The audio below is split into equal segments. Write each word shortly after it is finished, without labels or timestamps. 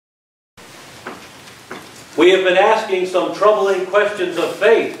We have been asking some troubling questions of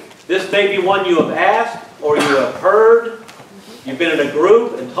faith. This may be one you have asked or you have heard. You've been in a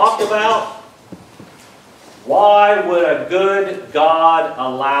group and talked about. Why would a good God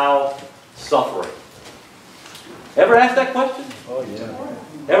allow suffering? Ever asked that question? Oh,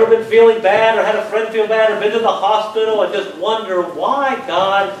 yeah. Ever been feeling bad or had a friend feel bad or been to the hospital and just wonder, why,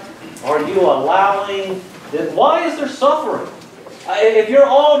 God, are you allowing this? Why is there suffering? If you're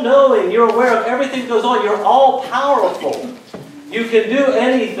all-knowing, you're aware of everything that goes on, you're all-powerful. You can do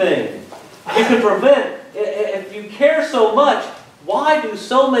anything. You can prevent. If you care so much, why do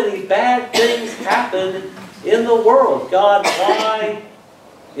so many bad things happen in the world? God, why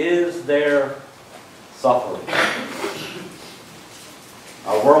is there suffering?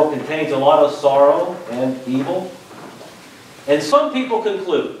 Our world contains a lot of sorrow and evil. And some people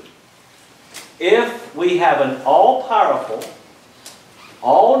conclude, if we have an all-powerful,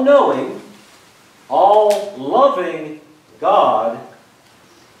 all-knowing, all-loving God,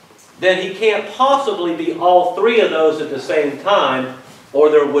 then He can't possibly be all three of those at the same time, or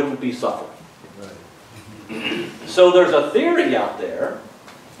there wouldn't be suffering. Right. So there's a theory out there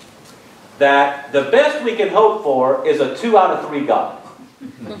that the best we can hope for is a 2 out of 3 God.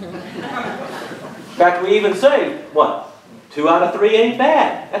 In fact, we even say, what? 2 out of 3 ain't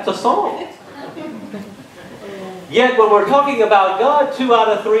bad. That's a song. Yet when we're talking about God, 2 out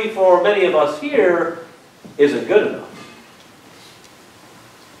of 3 for many of us here isn't good enough.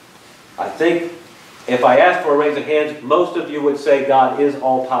 I think if I asked for a raise of hands, most of you would say God is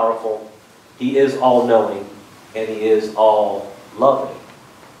all-powerful, He is all-knowing, and He is all-loving.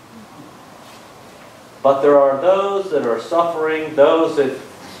 But there are those that are suffering, those that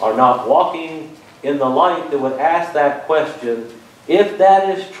are not walking in the light, that would ask that question, if that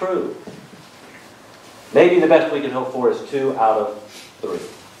is true. Maybe the best we can hope for is 2 out of 3.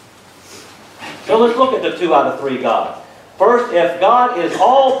 So let's look at the 2 out of 3 God. First, if God is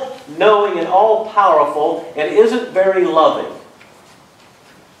all-knowing and all-powerful and isn't very loving,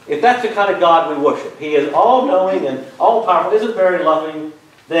 if that's the kind of God we worship, He is all-knowing and all-powerful, isn't very loving,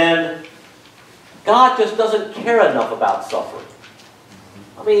 then God just doesn't care enough about suffering.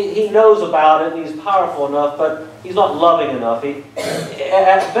 I mean, He knows about it and He's powerful enough, but He's not loving enough.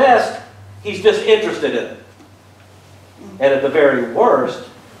 At best, He's just interested in it. And at the very worst,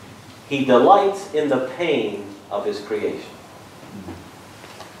 He delights in the pain of His creation.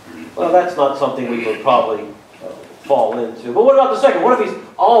 Well, that's not something we would probably fall into. But what about the second? What if He's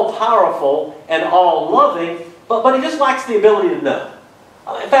all-powerful and all-loving, but He just lacks the ability to know?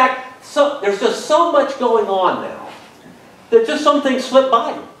 In fact, there's just so much going on now that just some things slip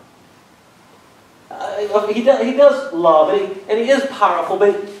by Him. He does love, and he is powerful,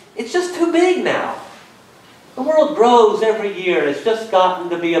 but it's just too big now. The world grows every year, and it's just gotten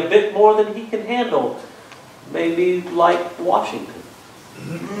to be a bit more than He can handle. Maybe like Washington.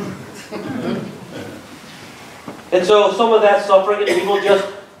 And so some of that suffering and evil just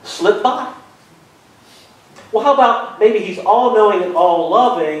slip by. Well, how about maybe He's all-knowing and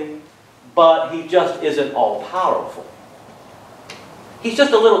all-loving, but He just isn't all-powerful. He's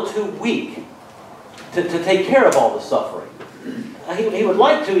just a little too weak to take care of all the suffering. He would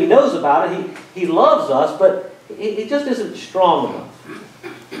like to, He knows about it, He loves us, but He just isn't strong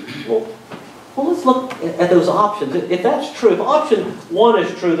enough. Well, let's look at those options. If that's true, if option 1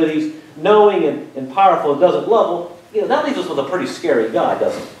 is true, that He's knowing and powerful and doesn't love, well, that leaves us with a pretty scary God,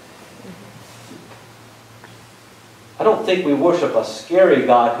 doesn't it? I don't think we worship a scary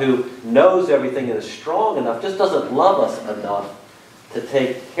God who knows everything and is strong enough, just doesn't love us enough to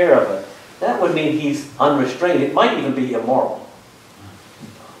take care of it. That would mean He's unrestrained. It might even be immoral.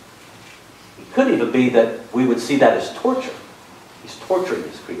 It could even be that we would see that as torture. He's torturing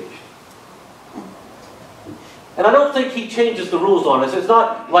His creation. And I don't think He changes the rules on us. It's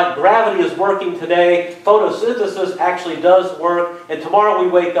not like gravity is working today, photosynthesis actually does work, and tomorrow we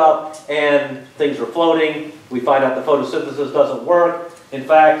wake up and things are floating. We find out the photosynthesis doesn't work. In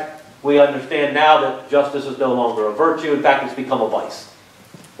fact, we understand now that justice is no longer a virtue. In fact, it's become a vice.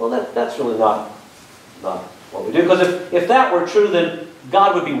 Well, that's really not what we do. Because if that were true, then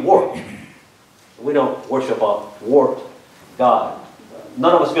God would be warped. We don't worship a warped God.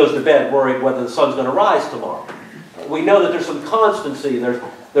 None of us goes to bed worried whether the sun's going to rise tomorrow. We know that there's some constancy,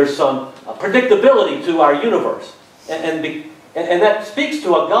 there's some predictability to our universe. And that speaks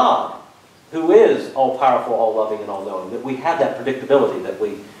to a God who is all-powerful, all-loving, and all-knowing. That we have that predictability, that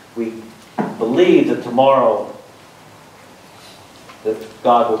we believe that tomorrow that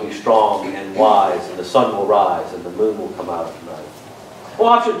God will be strong and wise, and the sun will rise, and the moon will come out at night. Well,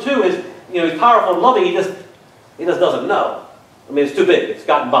 option 2 is, He's powerful and loving, He just doesn't know. I mean, it's too big, it's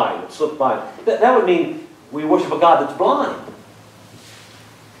gotten by Him, it's slipped by Him. That would mean we worship a God that's blind.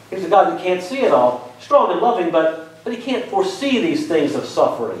 He's a God that can't see it all. Strong and loving, but he can't foresee these things of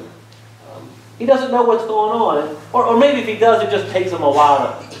suffering. He doesn't know what's going on. Or maybe if he does, it just takes him a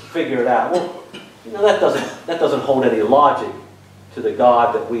while to figure it out. Well, that doesn't hold any logic to the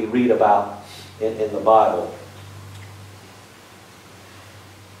God that we read about in the Bible.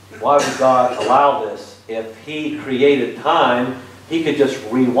 Why would God allow this? If he created time, he could just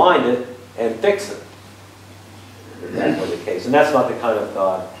rewind it and fix it. If that was the case. And that's not the kind of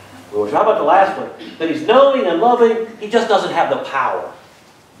God we worship. How about the last one? That he's knowing and loving, he just doesn't have the power.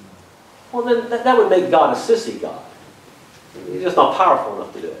 Well, then that would make God a sissy God. He's just not powerful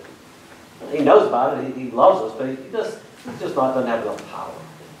enough to do it. He knows about it. He loves us, but he just doesn't have enough power.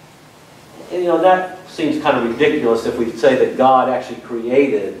 And that seems kind of ridiculous if we say that God actually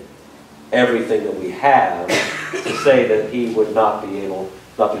created everything that we have, to say that he would not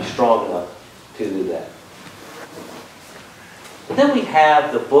be strong enough to do that. And then we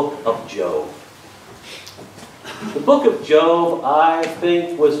have the book of Job. The book of Job, I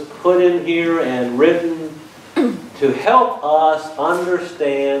think, was put in here and written to help us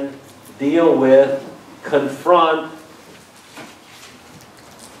understand, deal with, confront,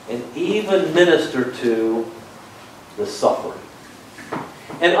 and even minister to the suffering.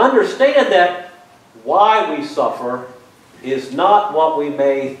 And understand that why we suffer is not what we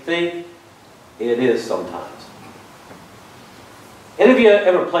may think it is sometimes. Any of you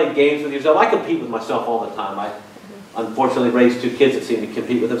ever played games with yourself? I compete with myself all the time. I unfortunately raised two kids that seem to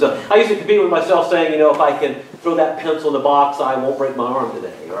compete with themselves. I used to compete with myself saying, if I can throw that pencil in the box, I won't break my arm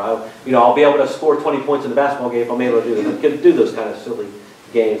today. Or I'll be able to score 20 points in the basketball game if I'm able to do this. I can do those kind of silly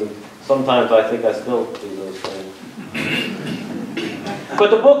games. And sometimes I think I still do those things. But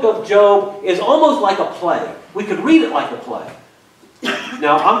the book of Job is almost like a play. We could read it like a play.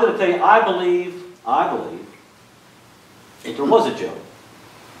 Now, I'm going to tell you, I believe that there was a Job.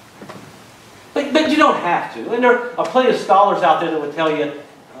 But you don't have to. And there are plenty of scholars out there that would tell you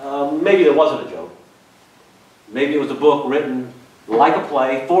maybe there wasn't a Job. Maybe it was a book written like a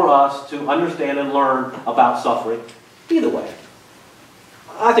play for us to understand and learn about suffering. Either way,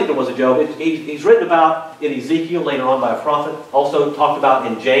 I think there was a Job. He's written about in Ezekiel later on by a prophet. Also talked about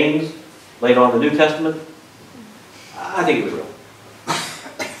in James later on in the New Testament. I think he was real.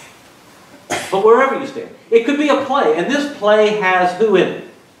 But wherever you stand, it could be a play. And this play has who in it?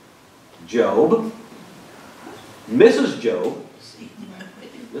 Job, Mrs. Job,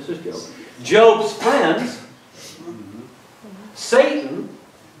 Job's friends, Satan,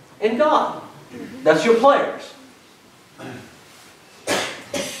 and God. That's your players.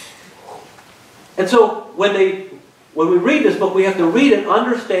 And so when we read this book, we have to read it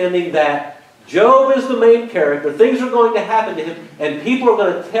understanding that Job is the main character. Things are going to happen to him, and people are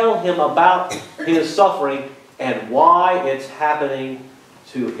going to tell him about his suffering and why it's happening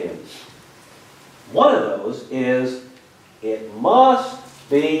to him. One of those is, it must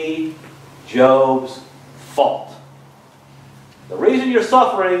be Job's fault. The reason you're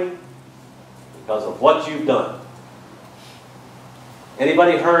suffering, because of what you've done.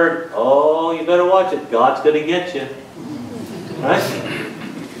 Anybody heard, oh, you better watch it, God's going to get you. Right?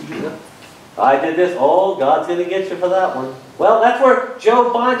 I did this, oh, God's going to get you for that one. Well, that's where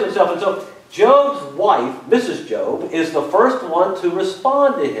Job finds himself. And so Job's wife, Mrs. Job, is the first one to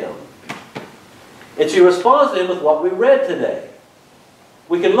respond to him. And she responds to him with what we read today.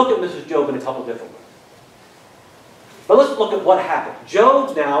 We can look at Mrs. Job in a couple different ways. But let's look at what happened.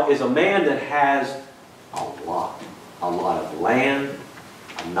 Job now is a man that has a lot of land,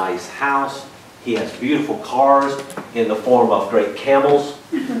 a nice house. He has beautiful cars in the form of great camels,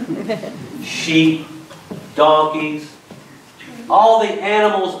 sheep, donkeys, all the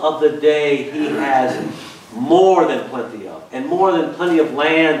animals of the day he has more than plenty of, and more than plenty of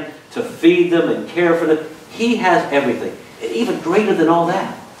land to feed them and care for them. He has everything. And even greater than all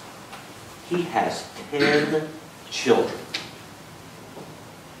that, he has 10 children.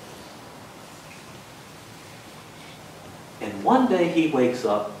 And one day he wakes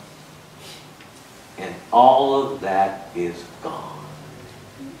up and all of that is gone.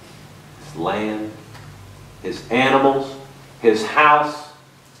 His land, his animals, his house,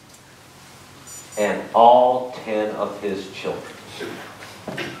 and all 10 of his children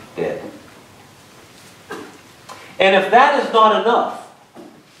dead. And if that is not enough,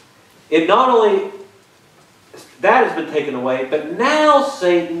 it not only that has been taken away, but now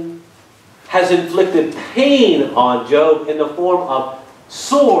Satan has inflicted pain on Job in the form of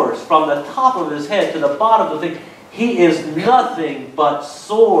sores from the top of his head to the bottom of the thing. He is nothing but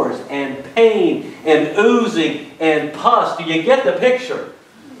sores and pain and oozing and pus. Do you get the picture?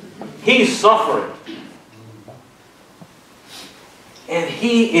 He's suffering. And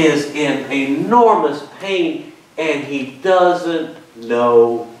he is in enormous pain, and he doesn't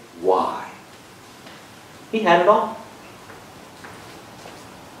know why. He had it all.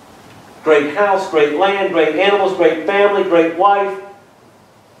 Great house, great land, great animals, great family, great wife.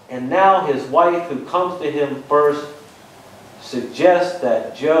 And now his wife, who comes to him first, suggests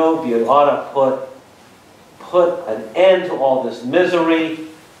that Job, you ought to put an end to all this misery.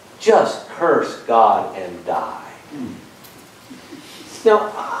 Just curse God and die.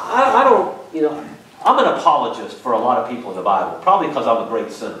 Now, I don't, I'm an apologist for a lot of people in the Bible, probably because I'm a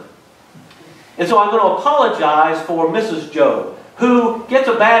great sinner. And so I'm going to apologize for Mrs. Job, who gets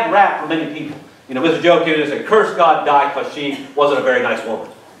a bad rap from many people. Mrs. Job came in and said, curse God, die, because she wasn't a very nice woman.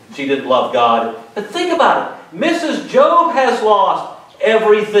 She didn't love God. But think about it. Mrs. Job has lost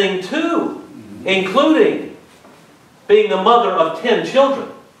everything too, including being the mother of 10 children.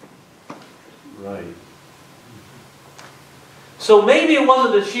 Right. So maybe it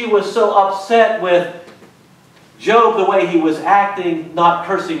wasn't that she was so upset with Job the way he was acting, not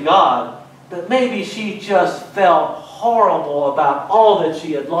cursing God, but maybe she just felt horrible about all that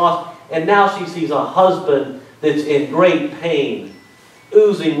she had lost, and now she sees a husband that's in great pain,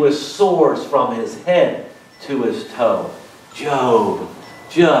 oozing with sores from his head to his toe. Job,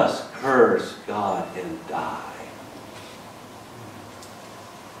 just curse God and die.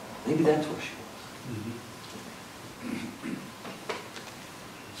 Maybe that's where she was.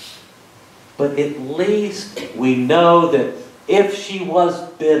 But at least we know that if she was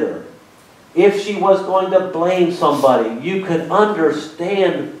bitter, if she was going to blame somebody, you could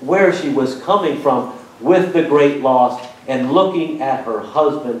understand where she was coming from with the great loss and looking at her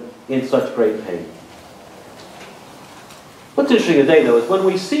husband in such great pain. What's interesting today, though, is when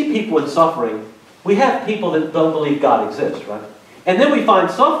we see people in suffering, we have people that don't believe God exists, right? And then we find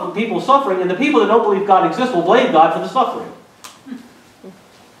people suffering, and the people that don't believe God exists will blame God for the suffering.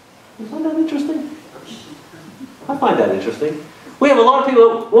 Isn't that interesting? I find that interesting. We have a lot of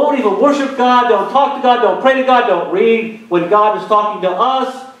people who won't even worship God, don't talk to God, don't pray to God, don't read when God is talking to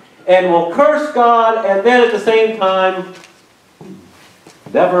us, and will curse God, and then at the same time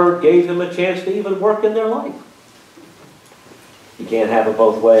never gave Him a chance to even work in their life. You can't have it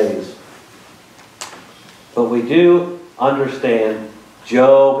both ways. But we do understand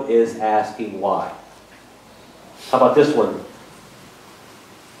Job is asking why. How about this one?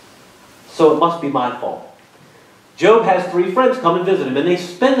 So it must be my fault. Job has 3 friends come and visit him, and they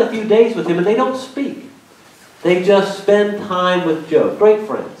spend a few days with him, and they don't speak. They just spend time with Job. Great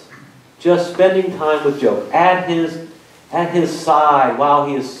friends. Just spending time with Job at his side while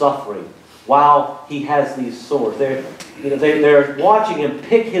he is suffering, while he has these sores. They're watching him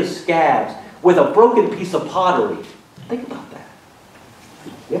pick his scabs with a broken piece of pottery. Think about that.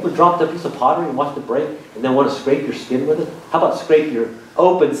 You ever dropped a piece of pottery and watched it break and then want to scrape your skin with it? How about scrape your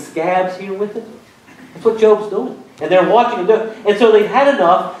open scabs here with it? That's what Job's doing. And they're watching him do it. And so they've had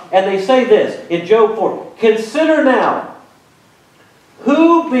enough, and they say this in Job 4. Consider now,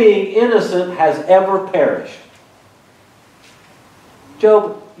 who being innocent has ever perished?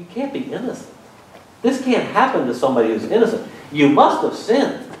 Job, you can't be innocent. This can't happen to somebody who's innocent. You must have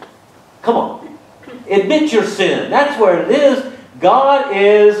sinned. Come on. Admit your sin. That's where it is. God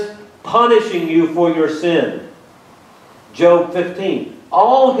is punishing you for your sin. Job 15.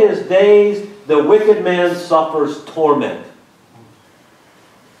 All his days the wicked man suffers torment.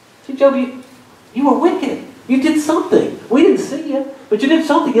 See, Job, you were wicked. You did something. We didn't see you, but you did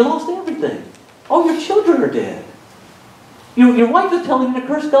something. You lost everything. All your children are dead. Your wife is telling you to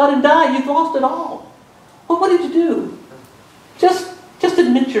curse God and die. You've lost it all. Well, what did you do? Just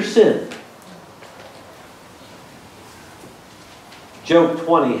admit your sin. Job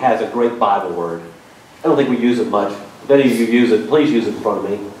 20 has a great Bible word. I don't think we use it much. If any of you use it, please use it in front of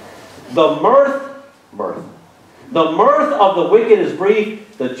me. The mirth. The mirth of the wicked is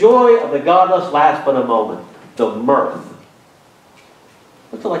brief. The joy of the godless lasts but a moment. The mirth.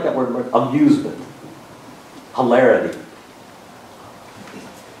 What's it like that word mirth? Amusement. Hilarity.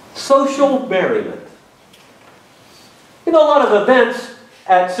 Social merriment. A lot of events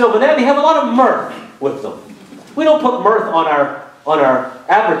at Sylvan Abbey have a lot of mirth with them. We don't put mirth on our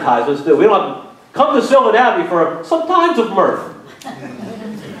advertisements, do we? We don't come to Sylvan Abbey for some times of mirth.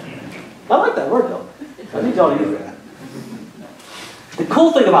 I like that word, though. I need y'all to use that. The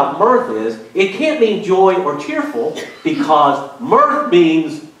cool thing about mirth is it can't mean joy or cheerful, because mirth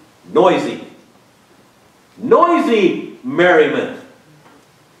means noisy. Noisy merriment.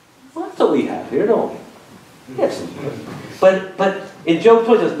 Well, that's what we have here, don't we? Yes. But in Job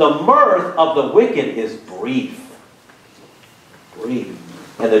 20 it says, the mirth of the wicked is brief. Brief.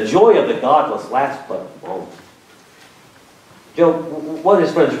 And the joy of the godless lasts but a moment. Job, what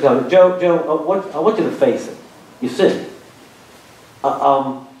his friends are telling him, Job, I want you to face it. You sin.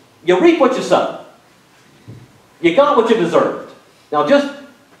 You reap what you sow. You got what you deserved. Now just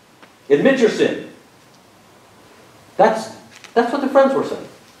admit your sin. That's what the friends were saying.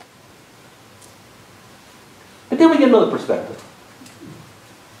 But then we get another perspective.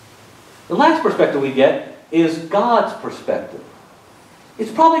 The last perspective we get is God's perspective.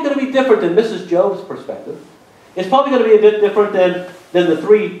 It's probably going to be different than Mrs. Job's perspective. It's probably going to be a bit different than the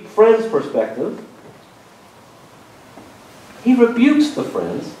three friends' perspective. He rebukes the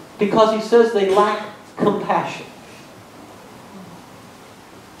friends because he says they lack compassion.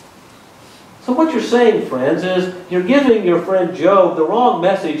 So what you're saying, friends, is you're giving your friend Job the wrong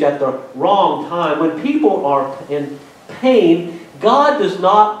message at the wrong time. When people are in pain, God does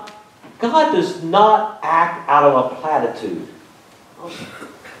not act out of a platitude.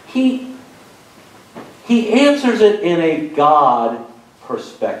 He answers it in a God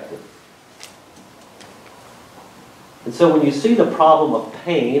perspective. And so when you see the problem of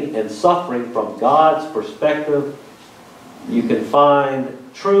pain and suffering from God's perspective, you can find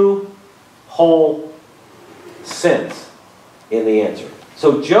true, whole sense in the answer.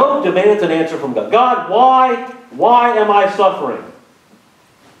 So Job demands an answer from God. God, why am I suffering?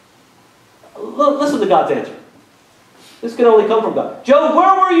 Listen to God's answer. This can only come from God. Job,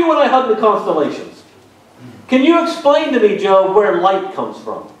 where were you when I hugged the constellations? Can you explain to me, Job, where light comes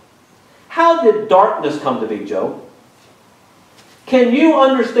from? How did darkness come to be, Job? Can you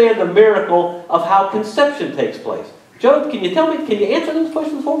understand the miracle of how conception takes place? Job, can you tell me, can you answer those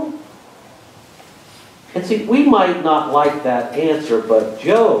questions for me? And see, we might not like that answer, but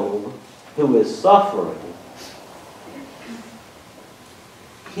Job, who is suffering,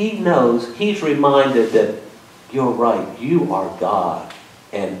 he knows, he's reminded that you're right, you are God,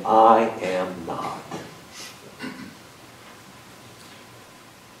 and I am not.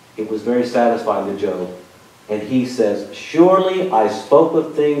 It was very satisfying to Job. And he says, surely I spoke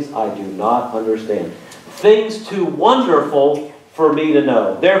of things I do not understand, things too wonderful for me to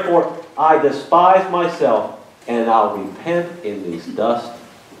know. Therefore, I despise myself, and I'll repent in this dust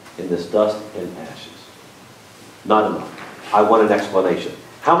and ashes. Not enough. I want an explanation.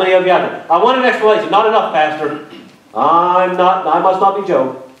 How many of you out there? I want an explanation. Not enough, Pastor. I must not be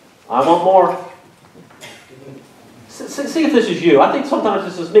Job. I want more. See if this is you. I think sometimes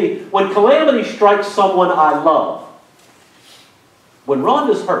this is me. When calamity strikes someone I love, when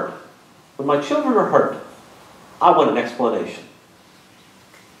Rhonda's hurt, when my children are hurt, I want an explanation.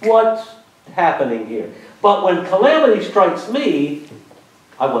 What's happening here? But when calamity strikes me,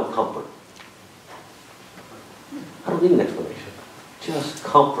 I want comfort. I don't need an explanation. Just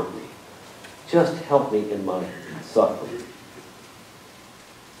comfort me. Just help me in my suffering.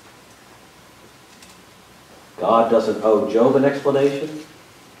 God doesn't owe Job an explanation.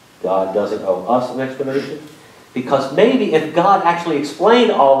 God doesn't owe us an explanation. Because maybe if God actually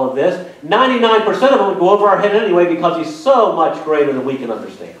explained all of this, 99% of it would go over our head anyway because He's so much greater than we can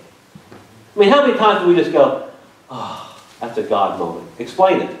understand. I mean, how many times do we just go, oh, that's a God moment.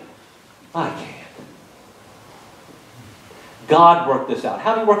 Explain it. I can't. God worked this out.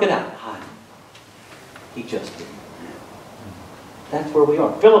 How did He work it out? He just did. That's where we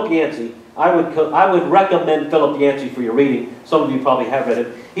are. Philip Yancey. I would recommend Philip Yancey for your reading. Some of you probably have read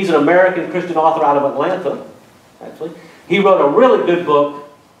it. He's an American Christian author out of Atlanta, actually. He wrote a really good book.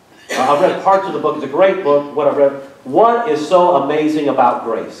 I've read parts of the book. It's a great book, what I've read. What is so amazing about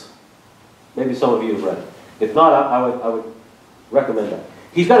grace? Maybe some of you have read it. If not, I would recommend that.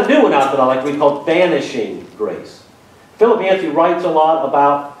 He's got a new one out that I like to read called Vanishing Grace. Philip Yancey writes a lot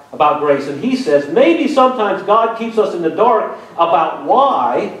about grace, and he says, maybe sometimes God keeps us in the dark about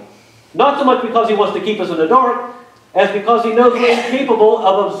why. Not so much because He wants to keep us in the dark, as because He knows we're incapable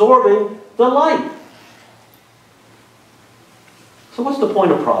of absorbing the light. So what's the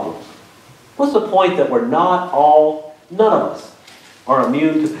point of problems? What's the point that none of us are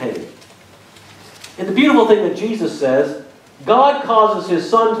immune to pain? And the beautiful thing that Jesus says, God causes His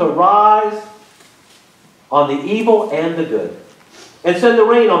sun to rise on the evil and the good, and send the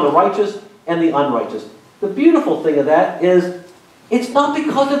rain on the righteous and the unrighteous. The beautiful thing of that is, it's not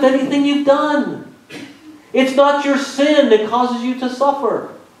because of anything you've done. It's not your sin that causes you to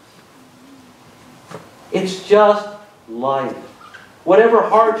suffer. It's just life. Whatever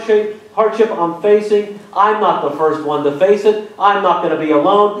hardship I'm facing, I'm not the first one to face it. I'm not going to be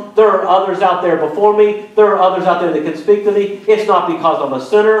alone. There are others out there before me. There are others out there that can speak to me. It's not because I'm a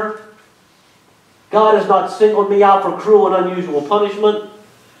sinner. God has not singled me out for cruel and unusual punishment.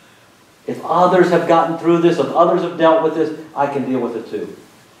 If others have gotten through this, if others have dealt with this, I can deal with it too.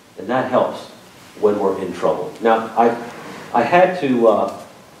 And that helps when we're in trouble. Now, I had to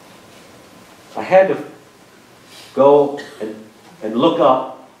go and look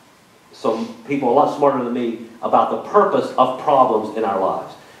up some people a lot smarter than me about the purpose of problems in our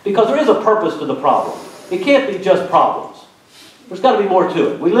lives. Because there is a purpose to the problem. It can't be just problems. There's got to be more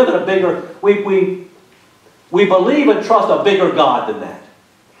to it. We live in a bigger, we believe and trust a bigger God than that.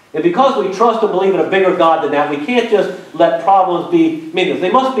 And because we trust and believe in a bigger God than that, we can't just let problems be meaningless.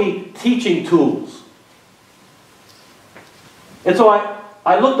 They must be teaching tools. And so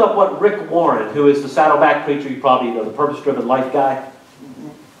I looked up what Rick Warren, who is the Saddleback preacher, you probably know, the purpose-driven life guy.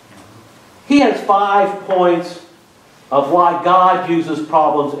 He has 5 points of why God uses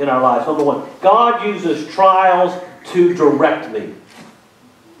problems in our lives. Number 1, God uses trials to direct me.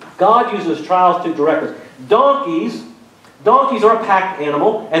 God uses trials to direct us. Donkeys are a pack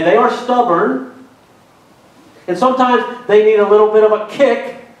animal, and they are stubborn. And sometimes they need a little bit of a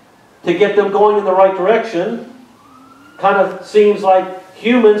kick to get them going in the right direction. Kind of seems like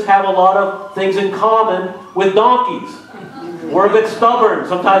humans have a lot of things in common with donkeys. We're a bit stubborn.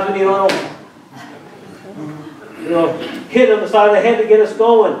 Sometimes we need a little hit on the side of the head to get us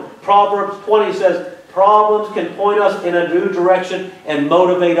going. Proverbs 20 says, problems can point us in a new direction and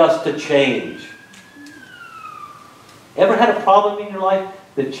motivate us to change. Ever had a problem in your life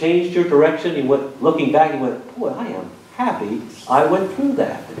that changed your direction? You went, looking back, you went, boy, I am happy I went through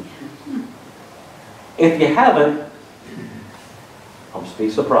that. If you haven't, I'll be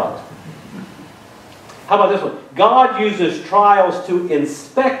surprised. How about this one? God uses trials to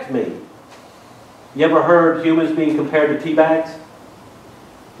inspect me. You ever heard humans being compared to tea bags?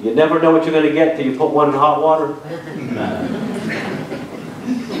 You never know what you're going to get till you put one in hot water.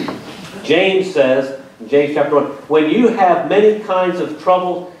 James says, in James chapter 1, when you have many kinds of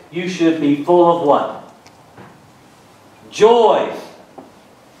trouble, you should be full of what? Joy.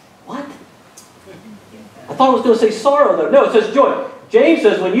 What? I thought it was going to say sorrow there. No, it says joy. James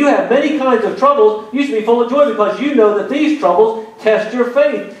says when you have many kinds of troubles, you should be full of joy because you know that these troubles test your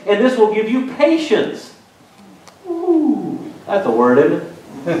faith. And this will give you patience. Ooh, that's a word, isn't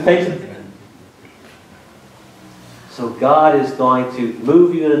it? Patience. So God is going to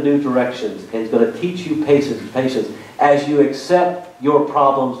move you in new directions and He's going to teach you patience as you accept your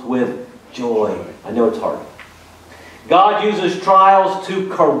problems with joy. I know it's hard. God uses trials to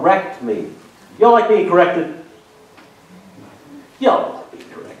correct me. Y'all like being corrected? Y'all like being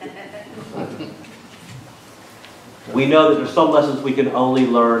corrected. We know that there's some lessons we can only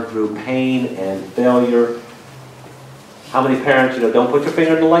learn through pain and failure. How many parents, don't put your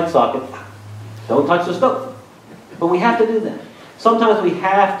finger in the light socket. Don't touch the stove. But we have to do that. Sometimes we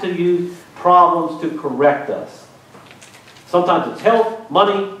have to use problems to correct us. Sometimes it's health,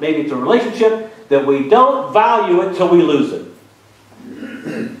 money, maybe it's a relationship that we don't value it till we lose it.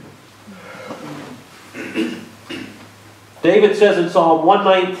 David says in Psalm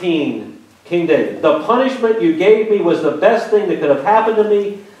 119, King David, the punishment you gave me was the best thing that could have happened to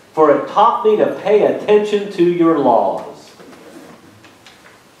me, for it taught me to pay attention to your laws.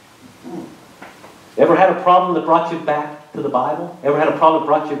 Ever had a problem that brought you back to the Bible? Ever had a problem that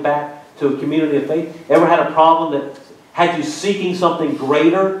brought you back to a community of faith? Ever had a problem that had you seeking something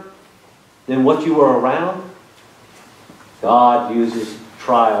greater than what you were around? God uses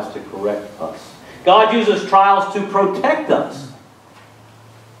trials to correct us. God uses trials to protect us.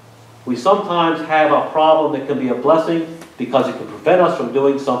 We sometimes have a problem that can be a blessing because it can prevent us from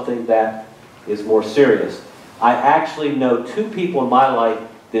doing something that is more serious. I actually know 2 people in my life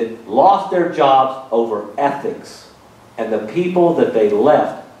that lost their jobs over ethics. And the people that they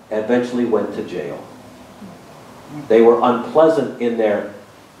left eventually went to jail. They were unpleasant in their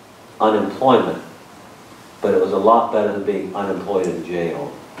unemployment, but it was a lot better than being unemployed in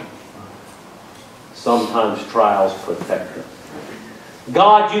jail. Sometimes trials protect us.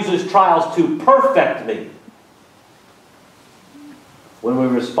 God uses trials to perfect me. When we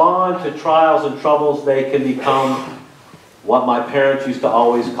respond to trials and troubles, they can become what my parents used to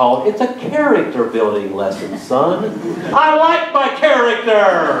always call, it's a character building lesson, son. I like my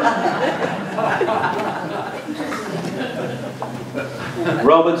character!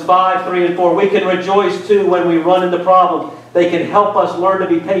 Romans 5, 3 and 4. We can rejoice too when we run into problems. They can help us learn to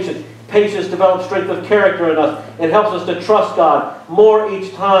be patient. Patience develops strength of character in us and helps us to trust God more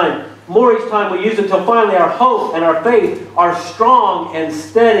each time. More each time we use it until finally our hope and our faith are strong and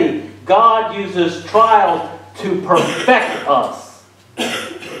steady. God uses trials to perfect us.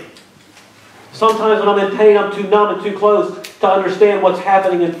 Sometimes when I'm in pain, I'm too numb and too close to understand what's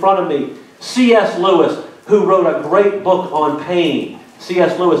happening in front of me. C.S. Lewis, who wrote a great book on pain.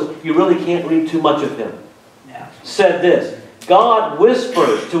 C.S. Lewis, you really can't read too much of him. Said this, God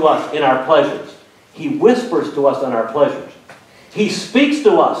whispers to us in our pleasures. He whispers to us in our pleasures. He speaks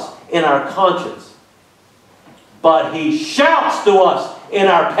to us in our conscience. But He shouts to us in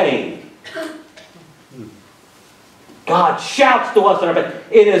our pain. God shouts to us in our pain.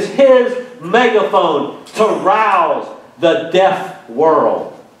 It is His megaphone to rouse the deaf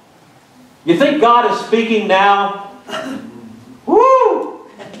world. You think God is speaking now? Woo!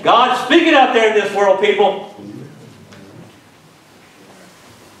 God's speaking out there in this world, people.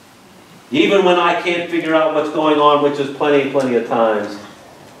 Even when I can't figure out what's going on, which is plenty of times,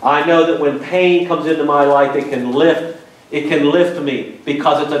 I know that when pain comes into my life, it can lift me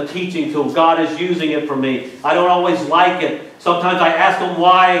because it's a teaching tool. God is using it for me. I don't always like it. Sometimes I ask Him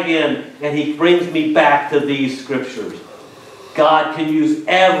why again, and He brings me back to these scriptures. God can use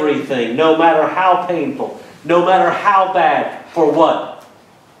everything, no matter how painful, no matter how bad, for what?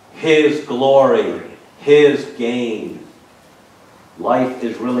 His glory, His gain. Life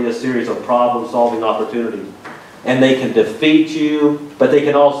is really a series of problem-solving opportunities. And they can defeat you, but they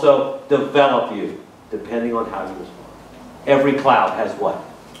can also develop you, depending on how you respond. Every cloud has what?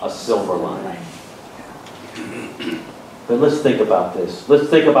 A silver lining. But let's think about this. Let's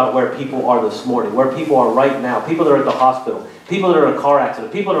think about where people are this morning, where people are right now. People that are at the hospital, people that are in a car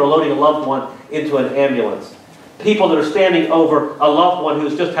accident, people that are loading a loved one into an ambulance, people that are standing over a loved one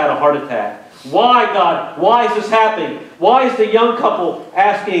who's just had a heart attack. Why, God? Why is this happening? Why is the young couple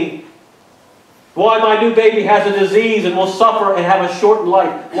asking, why my new baby has a disease and will suffer and have a shortened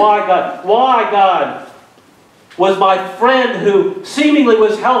life? Why, God? Why, God? Was my friend who seemingly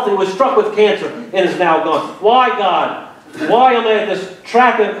was healthy, was struck with cancer and is now gone? Why, God? Why am I at this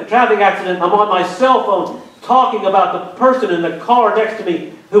traffic accident? I'm on my cell phone talking about the person in the car next to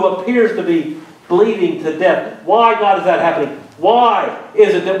me who appears to be bleeding to death. Why, God, is that happening? Why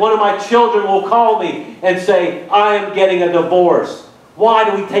is it that one of my children will call me and say, I am getting a divorce? Why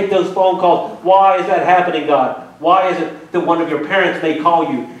do we take those phone calls? Why is that happening, God? Why is it that one of your parents may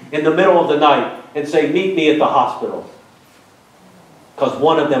call you in the middle of the night and say, meet me at the hospital? Because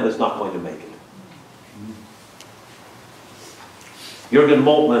one of them is not going to make it. Jürgen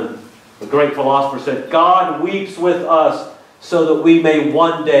Moltmann, the great philosopher, said, God weeps with us so that we may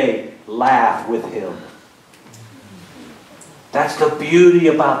one day laugh with Him. That's the beauty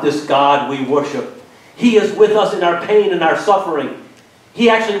about this God we worship. He is with us in our pain and our suffering. He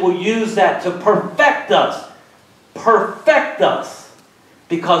actually will use that to perfect us. Perfect us.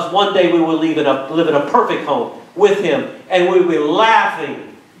 Because one day we will live in a perfect home with Him. And we will be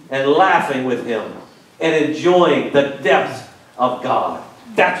laughing and laughing with Him. And enjoying the depths of God.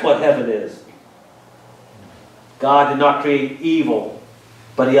 That's what heaven is. God did not create evil,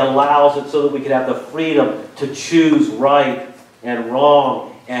 but He allows it so that we can have the freedom to choose right and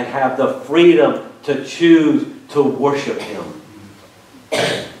wrong, and have the freedom to choose to worship Him.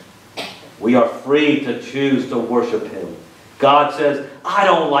 We are free to choose to worship Him. God says, I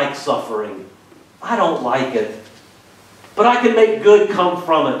don't like suffering. I don't like it. But I can make good come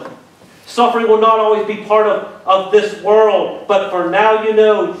from it. Suffering will not always be part of this world, but for now you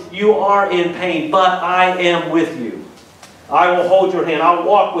know you are in pain, but I am with you. I will hold your hand. I'll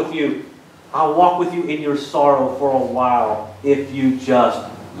walk with you. I'll walk with you in your sorrow for a while if you just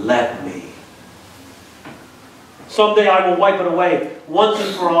let me. Someday I will wipe it away once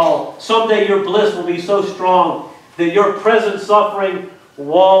and for all. Someday your bliss will be so strong that your present suffering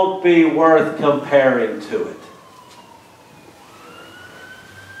won't be worth comparing to it.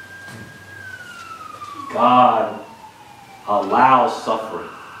 God allows suffering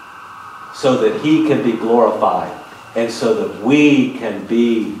so that He can be glorified and so that we can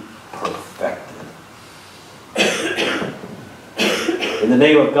be perfected. In the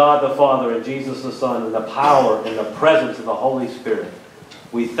name of God the Father and Jesus the Son and the power and the presence of the Holy Spirit,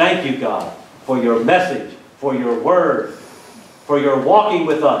 we thank you, God, for your message, for your word, for your walking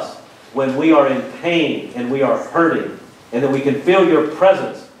with us when we are in pain and we are hurting, and that we can feel your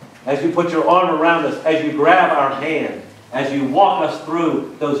presence as you put your arm around us, as you grab our hand, as you walk us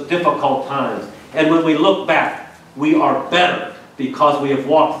through those difficult times. And when we look back, we are better because we have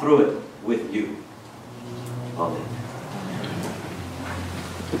walked through it with you. Amen.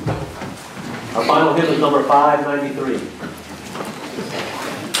 Our final hymn is number 593.